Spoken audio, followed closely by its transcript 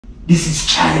This is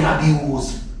child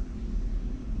abuse.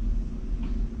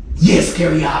 Yes,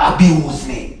 Kerry, you abuse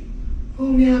me.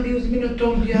 Oh, me abuse me, not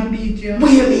thump you and beat you. What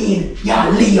do you mean? You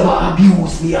labor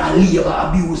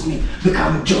abuse me, because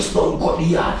I just don't got the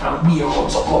yard from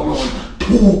warehouse to come around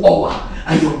 2 hours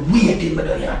and you're waiting me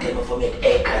down here and tell me for make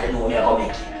egg and you know me how to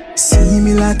make it.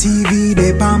 Similar TV,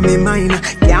 they on me mind.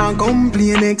 Can't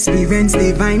complain, experience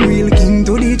divine. Real king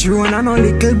to the throne and a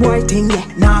little boy thing, yeah.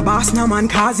 Nah boss, no man,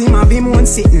 cause him have him own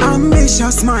sitting.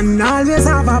 Ambitious man, always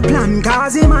have a plan,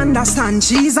 cause him understand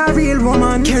she's a real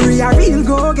woman. Carry a real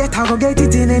go-getter, go get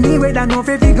it in any way that no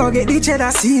if you go get the cheddar.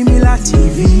 Similar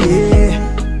TV,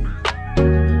 yeah.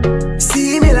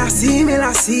 Similar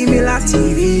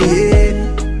TV, yeah.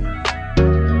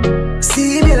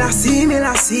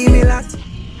 Similar.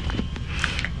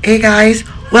 Hey guys,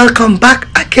 welcome back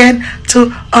again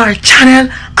to our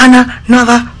channel and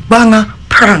another banger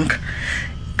prank.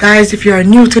 Guys, if you are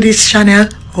new to this channel,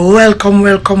 welcome.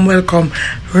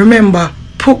 Remember,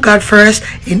 put God first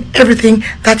in everything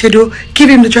that you do.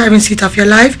 Give him the driving seat of your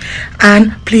life,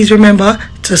 and please remember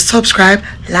to subscribe,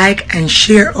 like and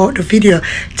share out the video.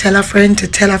 Tell a friend to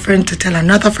tell a friend to tell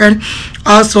another friend.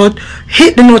 Also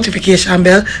hit the notification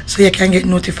bell so you can get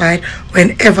notified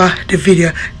whenever the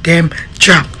video them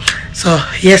drop. So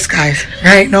yes guys,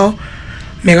 right now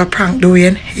mega prank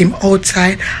doing him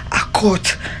outside. I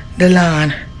caught the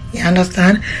lawn, you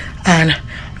understand, and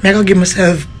I go give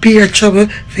myself beer trouble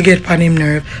to get on him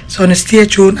nerve. So now stay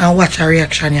tuned and watch a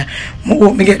reaction. Yeah, I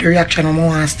hope me get the reaction I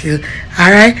want still.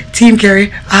 Alright, Team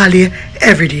Kerry all day,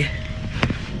 every day.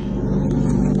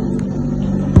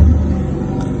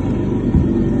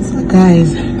 So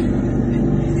guys,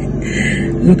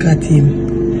 look at him.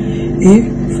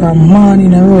 From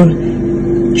morning around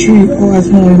 3 hours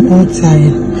now him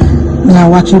outside. I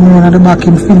watch him run at the back,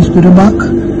 him finish to the back.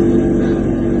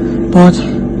 But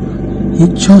he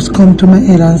just come to my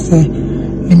head and say,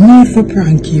 I need to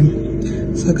prank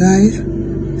him. So guys,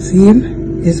 see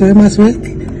him? You saw him as well?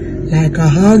 Like a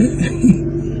hug.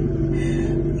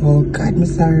 Oh God, I'm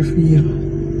sorry for you.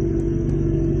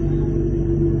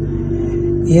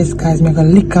 Yes guys, I'm gonna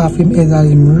lick off him as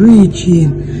I'm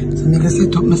reaching. So I'm gonna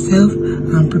set up myself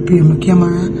and prepare my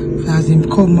camera for as him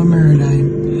come and murder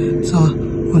him. So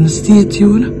I'm gonna stay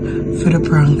tuned for the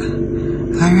prank.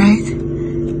 Alright?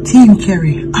 Team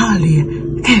Kerry all day,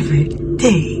 every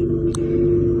day.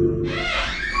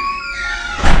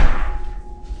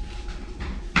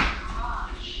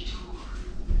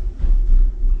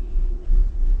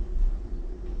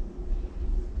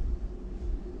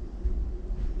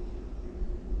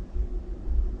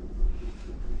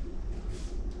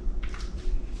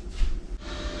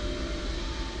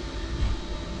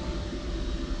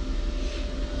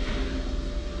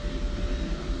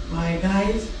 Bye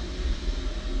guys.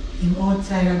 I'm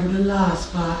outside, I do the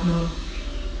last part now.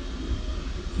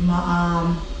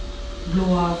 My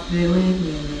blow off the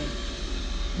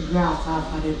grass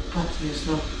off of the patio,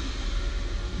 so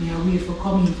I wait for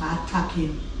coming for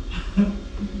attacking.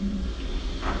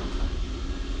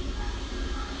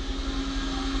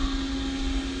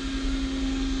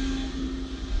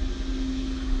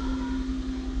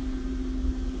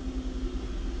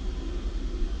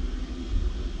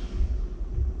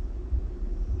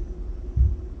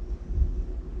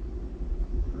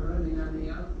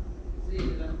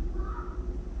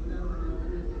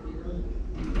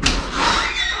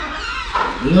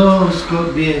 Hello,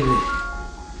 Scott baby.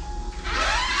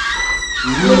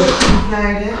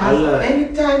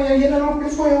 Anytime you know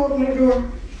before you open the door.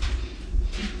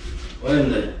 What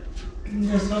is that?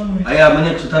 There's somewhere. I have my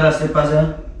next to step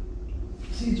as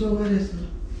See it over there, sir.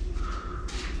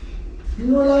 You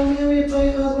know how long me wait for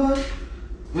your husband?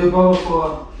 Wait for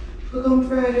For come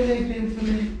Friday night for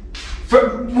me.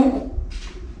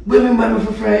 Remember me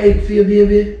for Friday egg for you,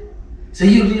 baby? So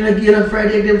you didn't get a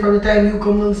Friday egg then from the time you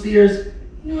come downstairs?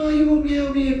 No, you won't be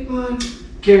awake, man.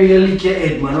 Carry your lick your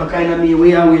head, man. What kind of me way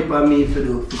you wait for me for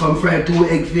do? To come fry 2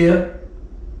 egg for you?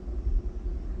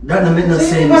 That don't make no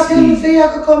sense. But you say you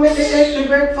could come make the extra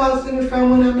breakfast to me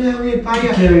from when I'm wait for you.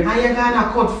 And you're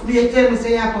gonna cut, you tell me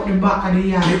say you cut the back of the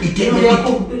yard.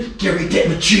 Carry, take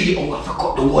me 3 hours to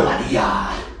cut the whole of the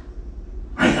yard.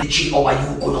 And 3 hours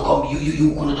you gonna come,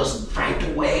 you gonna just fry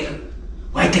 2 egg.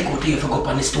 Why take out here to go up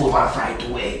on the stove and fry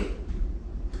 2 egg?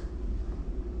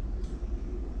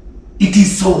 It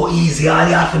is so easy. All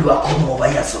you have to do is come over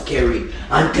here, so Kerry,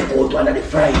 and take out one of the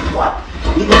frying pot.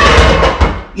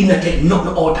 You don't take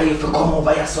nothing out of you if you come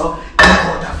over here, so take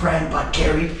out a frying pot,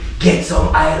 Kerry, get some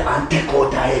oil and take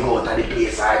out the egg out of the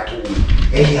place or 2.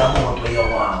 Any amount where you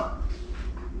want.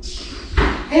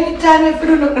 Anytime if you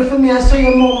do nothing for me, I saw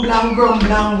your mum blank,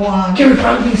 grumble and one. Carry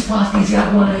from these past these, you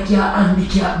have one like your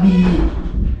handicap, be.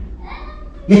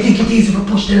 You think it easy to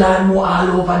push the lawnmower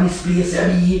all over this place,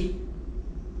 be?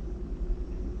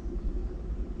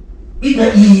 It's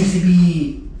not easy,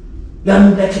 be. You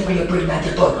move like if you're pregnant,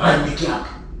 you turn handicap.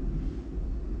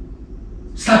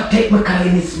 Stop taking my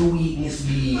kindness for weakness,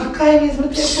 be. My kindness,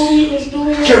 but take for weakness, do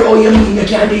it. Carry all you mean, you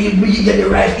can't do it, you get the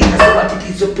right thing, that's what it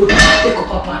is, you put, take up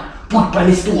a pan, put pan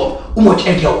the stove, how much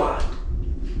egg you want?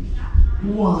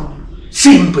 One.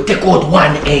 Simple, take out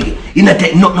one egg. You don't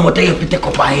take nothing out of you to take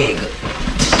up an egg.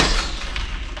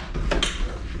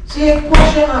 So you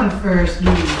wash your hand first, do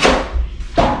it.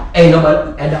 Hey, no,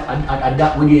 but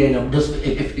that with you, just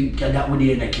if that with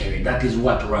you, carry, that is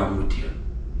what wrong with you.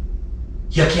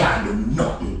 You can't do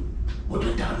nothing. But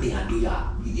you tell me,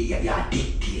 you're a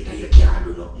dictator, you can't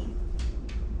do nothing.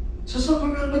 So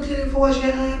something wrong with you if you wash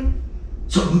your hand?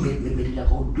 So me did I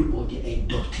go do all the egg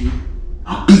dirty.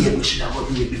 I beard me should have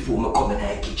got it before I come in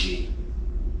the kitchen.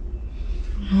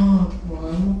 Oh boy,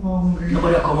 I'm hungry.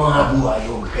 Nobody come on have boy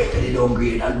hungry, if they don't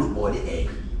hungry and look for the egg.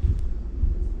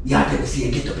 You have to see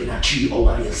you get up in a 3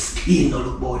 hours and you still not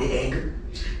look for the egg.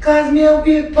 Cause me a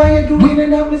wait for you doing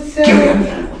it and myself. Carry me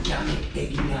alone can't make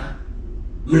egg in here.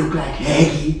 Me look like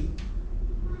eggy.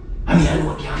 I mean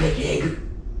alone can't make egg.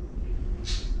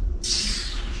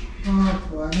 Oh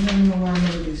boy, I don't know why I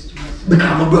do this to myself.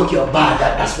 Because I broke your bad,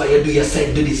 that's why you do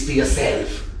this to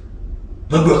yourself.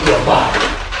 I broke your bad.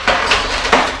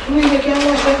 I mean, you can't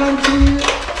wash your hand too.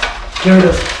 Carry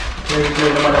this. Carry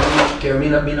no matter how much. Carry me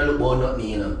not look about nothing,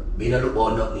 you know. Me not look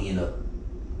about nothing, you know.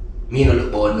 Me not look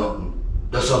about nothing.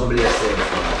 That's something I said.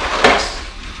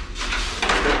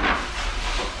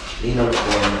 Me not look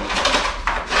about nothing.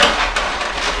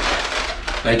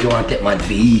 Like you want to take man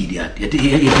for idiot. You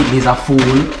think me's a fool?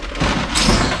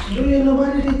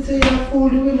 Nobody did say you're a fool,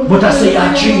 do we? But I say you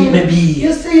treat me be.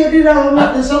 You say you did all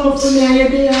nothing, something for me and you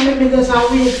did and let me just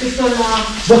wait for so long.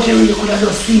 But you could have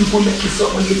just simple make it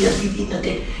something you just did not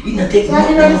take. It not take so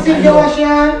you know the thing you wash your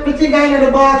hand? You think I know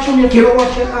the bathroom you can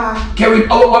wash your hand? Carry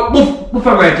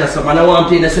before I tell someone I want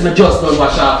to say me just don't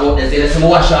wash off out there. Say let's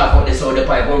wash off out this out the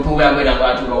pipe. One program when I'm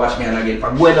going to wash me and again. For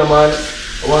bueno man,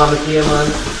 I want me to hear man.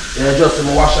 You just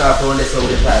wash off out this out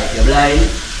the pipe. You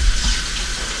blind?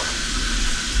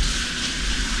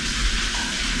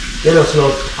 You just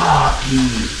love happy.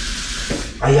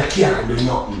 And you can't do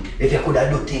nothing. If you could have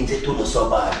do things it not so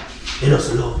bad. You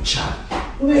just love chat.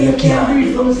 Well, you can't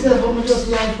breathe for myself, but I just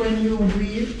like when you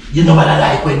breathe. You know what I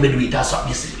like when me do it, that's what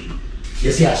you see.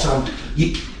 You see a some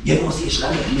you know see she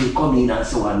let me come in and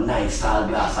so a nice tall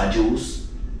glass of juice.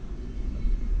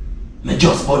 Me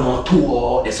just burn on 2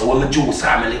 hours, so when me juice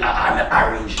I'm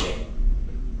orange there.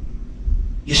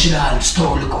 You should have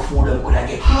store look of food and could have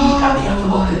get to eat and me have to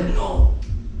go cook now.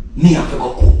 Me have to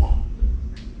go cook.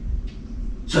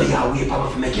 So you have to wait for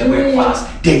me to make your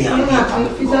breakfast, then you have to wait for me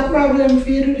to It's a problem for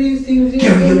you to do these things.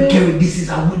 Gary, this is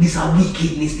a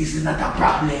wickedness, this is not a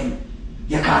problem.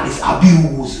 You call this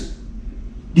abuse.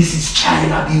 This is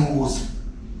child abuse.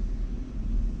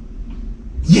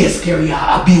 Yes, Gary, you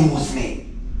abuse me.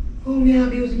 Oh, me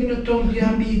abuse me, not thump you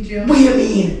and beat you. What do you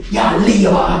mean? You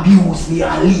labor abuse me,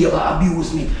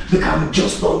 abuse me. Because I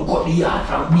just don't got the yard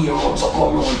from where I'm so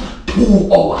come around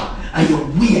 2 hours. And you're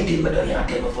waiting me down here and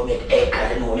tell me for make egg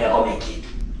and you know me I go make it.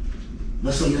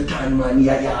 No, so you turn man,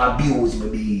 you abuse me,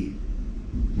 baby.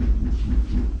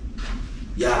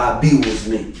 You abuse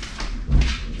me.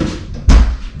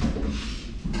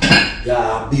 You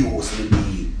abuse me,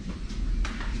 baby.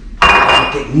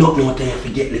 Take nothing out there if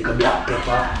you get like a black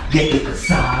pepper, get like a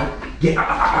salt, get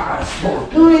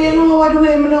salt. No, you know what the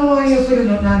way I don't want you to do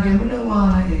nothing again. I don't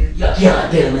want to. You can't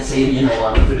tell me say you know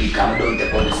what to do because I don't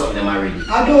take out the something already.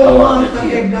 I don't want to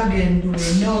egg again, do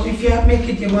it. No, if you make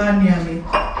it, you want near me.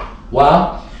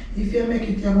 What? If you make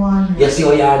it, you want You see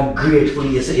how you're ungrateful,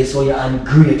 you see how you're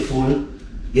ungrateful.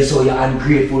 You see how you're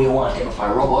ungrateful, you want to take off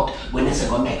a robot. When they say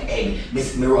go make egg,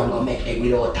 me run go make egg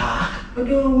without talk. I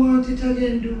don't want it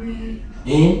again, do it.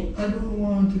 Eh? I don't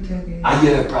want it again. I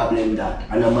your problem that.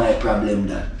 I know my problem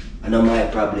that. I know my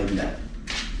problem that.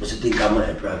 What you think of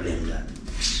my problem that?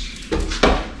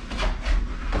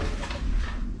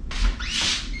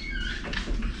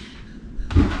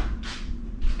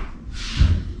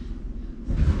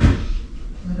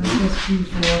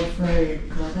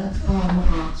 That's all I'm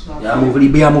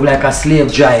asking. You move like a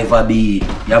slave driver, B.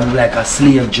 You move like a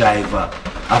slave driver.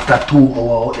 After 2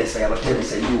 hours, they say, I will tell you,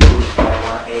 say, you will find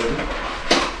one egg.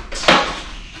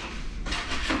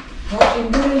 What you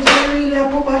doing, really? I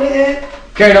put by the egg?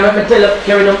 Kerry, now let me tell you,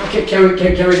 Kerry,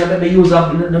 now let me use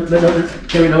up,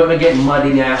 Kerry, now let me get mad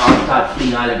in here and start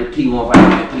fling all everything over in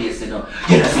my place, you know.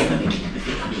 You know, say,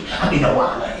 I don't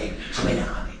want my head, so I don't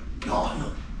have it. No.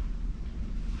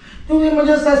 The way I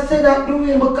just say that, the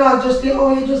way because just the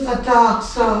oh you just attack,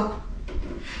 sir.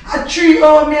 At 3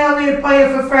 hours me I wait for you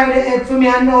for fry the egg for me,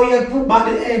 I know you put back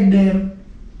the egg them.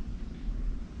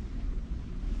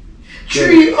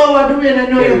 3 hours the way I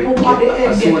know you put back the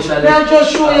egg them. Now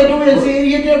just show you the way say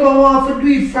you never want to do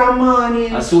it from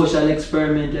morning. A social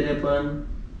experiment that happen.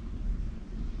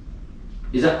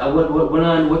 Is that what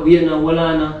we know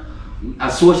a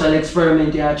social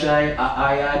experiment you try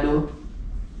I do?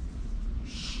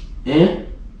 Eh?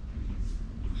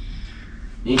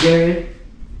 You get it?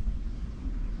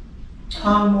 I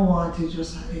don't know what it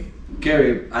just say.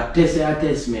 Kerry, I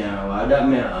test me or that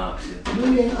me ask you. I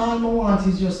don't know what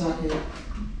it just say. Do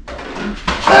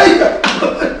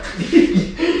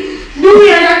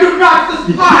you do not to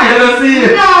spy? You don't see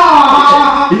it? No!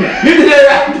 You did it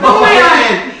right over your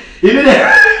head. You did it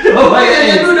right over your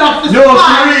head. You do not to spy. No,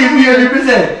 Kerry, we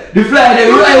 100%. The fly that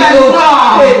right over.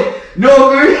 No,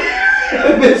 Kerry.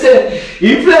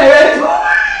 You fly right over.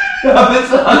 Every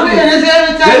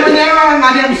time when they run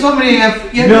and them somebody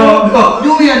you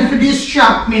do it to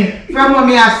distract me from what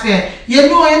me I say. You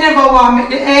know you never want to make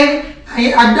the egg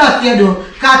and that you do.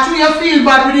 Because you feel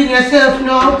bad within yourself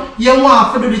now, you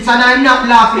want to do this and I'm not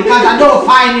laughing because I don't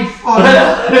find it funny.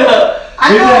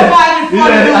 I don't find it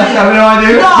funny.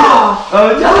 No,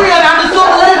 do it and the sun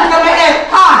living on my head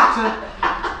hot.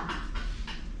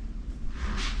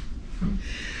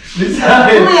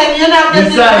 Decide. I'm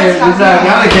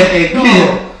gonna get egg clear.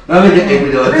 I'm gonna get egg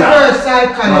without that. Reverse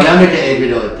cycle. I'm gonna get egg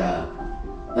without that.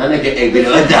 I'm gonna get egg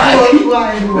without that. I'm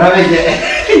gonna get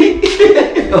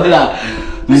egg. Hold on.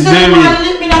 Mr. Man,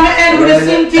 lick me on my head with the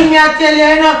same thing I tell you,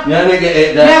 you know. I'm gonna get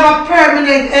egg. You have a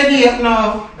permanent headache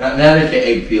now. I'm gonna get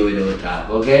egg for you without that,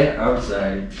 okay? I'm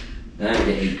sorry.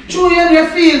 True, you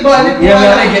feel bad. Yeah, I'm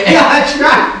gonna get egg.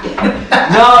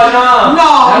 No.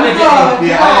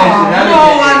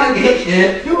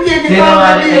 You get the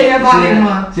body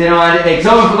man. See, you don't want the egg.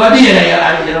 Someone forgot the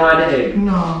egg. You don't want the egg.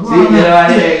 No. See, you don't want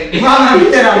the egg.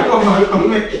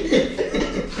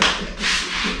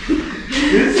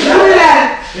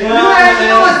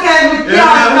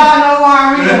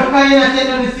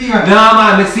 No,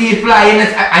 man, I see it flying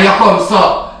and you come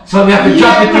so we have to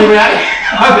drop it to me.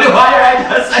 I'm the one right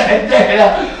outside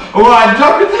there. Oh, I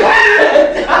drop it to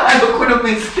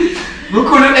me. We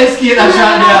couldn't escape that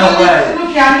shot there.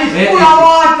 Look at this full of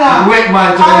water. Wet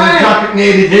man, so when we drop it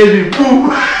near the heavy,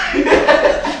 boom.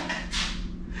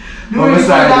 It was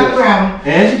a prank.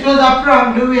 It was a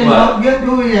prank,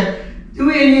 the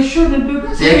way you shouldn't do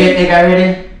that. So you get egg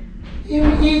already? You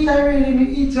eat already, you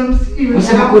eat some cereal. I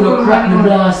said I couldn't crack the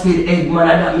blasted egg, man. I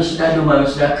thought I should do, man. I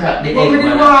should have cracked the egg, man. But we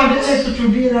didn't want the egg to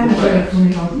be there and eat it from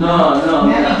me. No.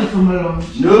 I eat it from my lunch.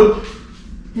 No.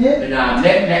 Yeah? Nah,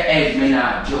 let the egg, man,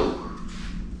 not joke.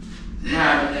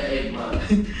 Nah, let the egg, man.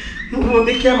 When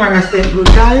the camera stay good,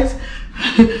 guys.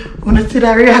 When I see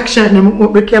the reaction, I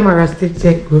hope the camera stay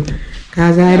good.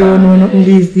 Because I don't know nothing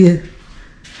these days.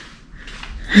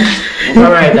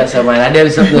 Alright, that's a man. I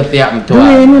did something to happen to her.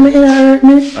 Yeah, my head hurt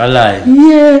me. I lie.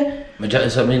 Yeah. I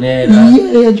dropped something in the head. Yeah,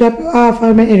 you drop it off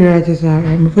on my head right, it's alright.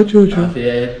 I'm for true. Off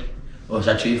your head. Oh,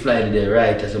 so I treat fly today,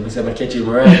 right? So I catch him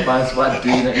right past spot.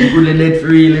 You really let for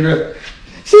real, you know.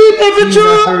 See it never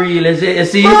true. For real, you see it?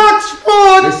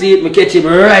 Spot. You see it? I catch him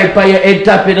right by your head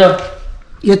top, you know.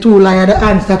 You're too liar, the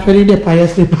hands that's really there by your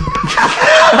slipper.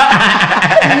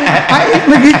 I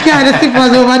can't the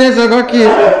slippers over there, so go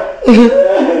kill.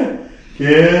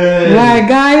 Yeah. Right,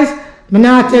 guys, I'm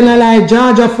not telling a lie,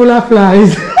 Georgia full of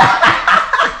flies.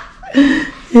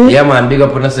 Yeah, man, big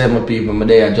up on the same people. My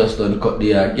day I just don't cut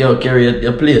the yo, carry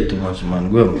your plate too much,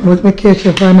 man. Go on. But me catch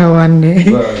you for now one day.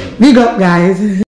 Big up, guys.